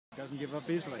Doesn't give up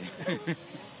easily.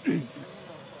 You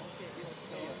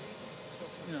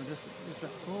know, there's a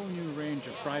whole new range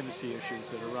of privacy issues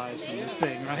that arise from this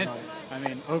thing, right? I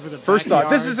mean, over the First thought,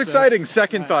 this is exciting.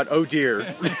 Second thought, oh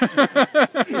dear.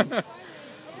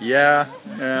 Yeah.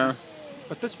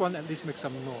 But this one at least makes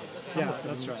some noise.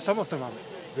 That's right. Some of them are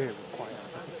very quiet,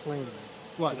 like the plane.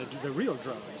 What, the real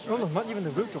drones, right? No, not even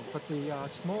the real drone, but the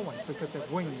small ones, because they're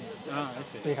winged. Ah, I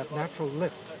see. They have natural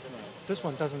lift. Right. This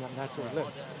one doesn't have natural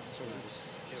lift, so it's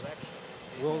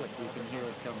rolling. You can hear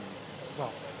it coming.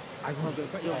 Well, I don't know.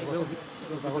 But yeah, they'll be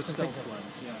distinct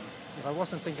ones, yeah. If I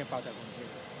wasn't thinking about that one here.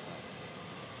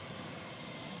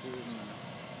 You're in a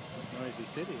noisy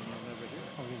city and you'll never hear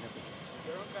it. Oh, you never hear it.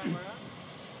 You're on camera.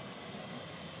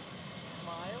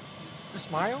 Smile.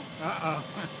 Smile? Uh-oh.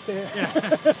 Yeah.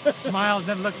 Smile,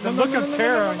 then look, the look of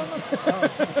terror.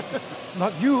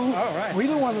 Not you. Oh, right. We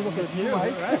don't want to look at you,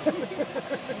 right?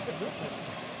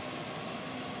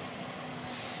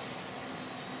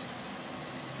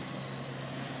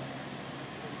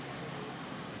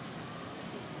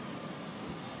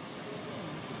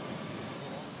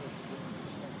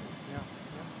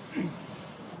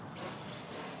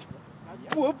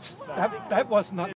 Whoops, that was not